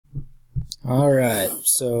Alright,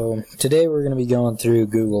 so today we're going to be going through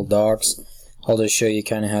Google Docs. I'll just show you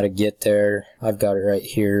kind of how to get there. I've got it right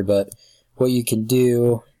here, but what you can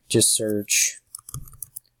do, just search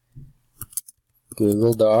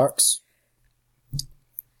Google Docs.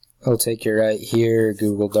 It'll take you right here,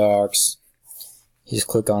 Google Docs. You just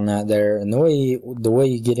click on that there, and the way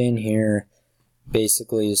you get in here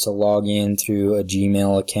basically is to log in through a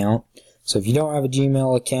Gmail account. So if you don't have a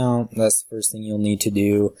Gmail account, that's the first thing you'll need to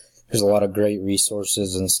do. There's a lot of great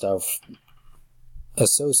resources and stuff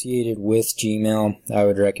associated with Gmail. I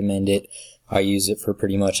would recommend it. I use it for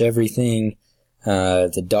pretty much everything.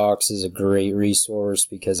 The Docs is a great resource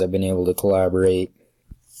because I've been able to collaborate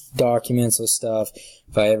documents with stuff.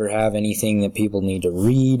 If I ever have anything that people need to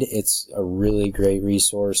read, it's a really great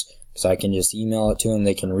resource because I can just email it to them.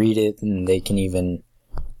 They can read it, and they can even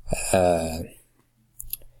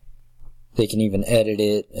edit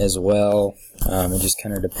it as well. It just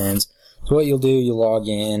kind of depends. So what you'll do, you log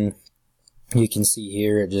in. You can see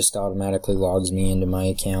here, it just automatically logs me into my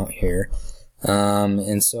account here.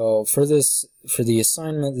 And so for the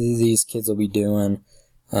assignment that these kids will be doing,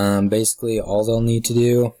 basically all they'll need to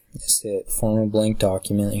do is hit form a blank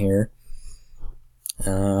document here.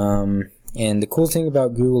 And the cool thing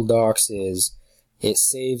about Google Docs is it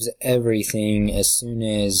saves everything as soon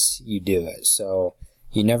as you do it. So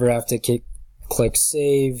you never have to click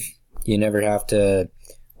save. You never have to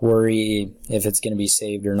worry if it's going to be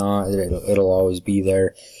saved or not. It'll always be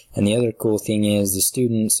there. And the other cool thing is the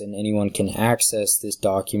students and anyone can access this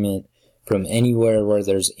document from anywhere where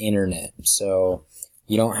there's internet. So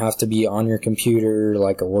you don't have to be on your computer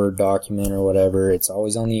like a Word document or whatever. It's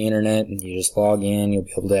always on the internet, and you just log in. You'll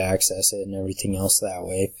be able to access it and everything else that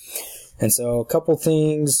way. And so a couple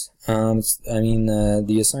things.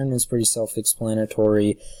 The assignment's pretty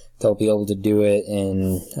self-explanatory. They'll be able to do it,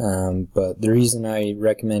 but the reason I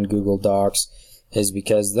recommend Google Docs is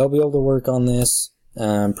because they'll be able to work on this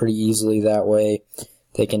pretty easily that way.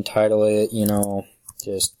 They can title it,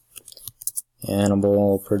 just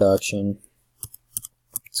Animal Production.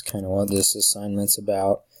 It's kind of what this assignment's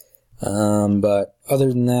about. But other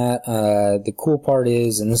than that, the cool part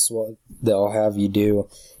is, and this is what they'll have you do,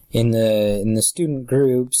 in the student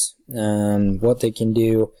groups, what they can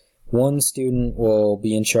do, one student will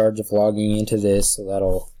be in charge of logging into this, so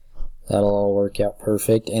that'll all work out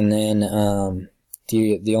perfect. And then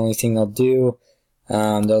the only thing they'll do,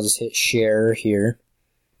 they'll just hit share here.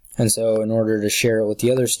 And so in order to share it with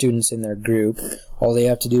the other students in their group, all they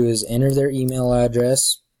have to do is enter their email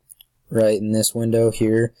address right in this window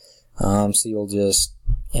here. So you'll just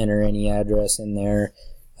enter any address in there,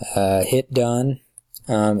 hit done,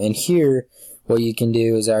 and here what you can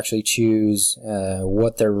do is actually choose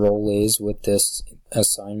what their role is with this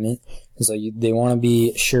assignment. And so they want to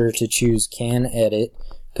be sure to choose can edit,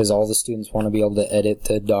 because all the students want to be able to edit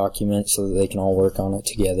the document so that they can all work on it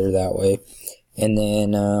together that way. And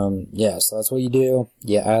then, so that's what you do.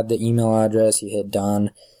 You add the email address, you hit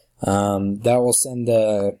done. That will send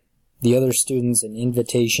the other students an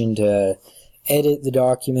invitation to edit the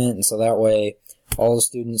document, and so that way all the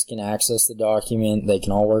students can access the document. They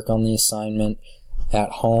can all work on the assignment at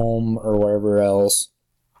home or wherever else.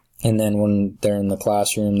 And then when they're in the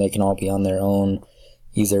classroom, they can all be on their own,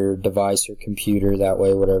 either device or computer, that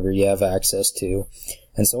way, whatever you have access to.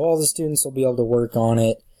 And so all the students will be able to work on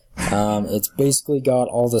it. It's basically got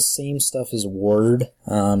all the same stuff as Word.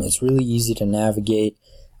 It's really easy to navigate.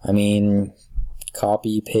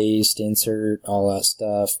 Copy, paste, insert, all that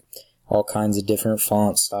stuff. All kinds of different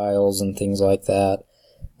font styles and things like that.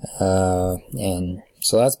 And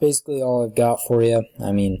so that's basically all I've got for you.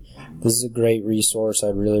 This is a great resource.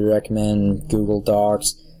 I'd really recommend Google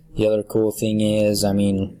Docs. The other cool thing is,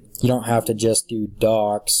 you don't have to just do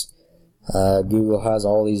Docs. Google has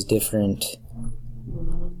all these different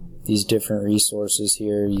resources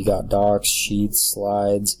here. You got Docs, Sheets,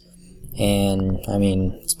 Slides, and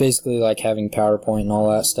it's basically like having PowerPoint and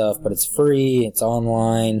all that stuff, but it's free, it's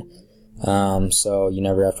online. So you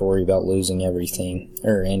never have to worry about losing everything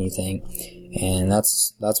or anything, and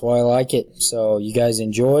that's why I like it. So you guys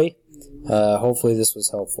enjoy. Hopefully this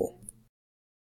was helpful.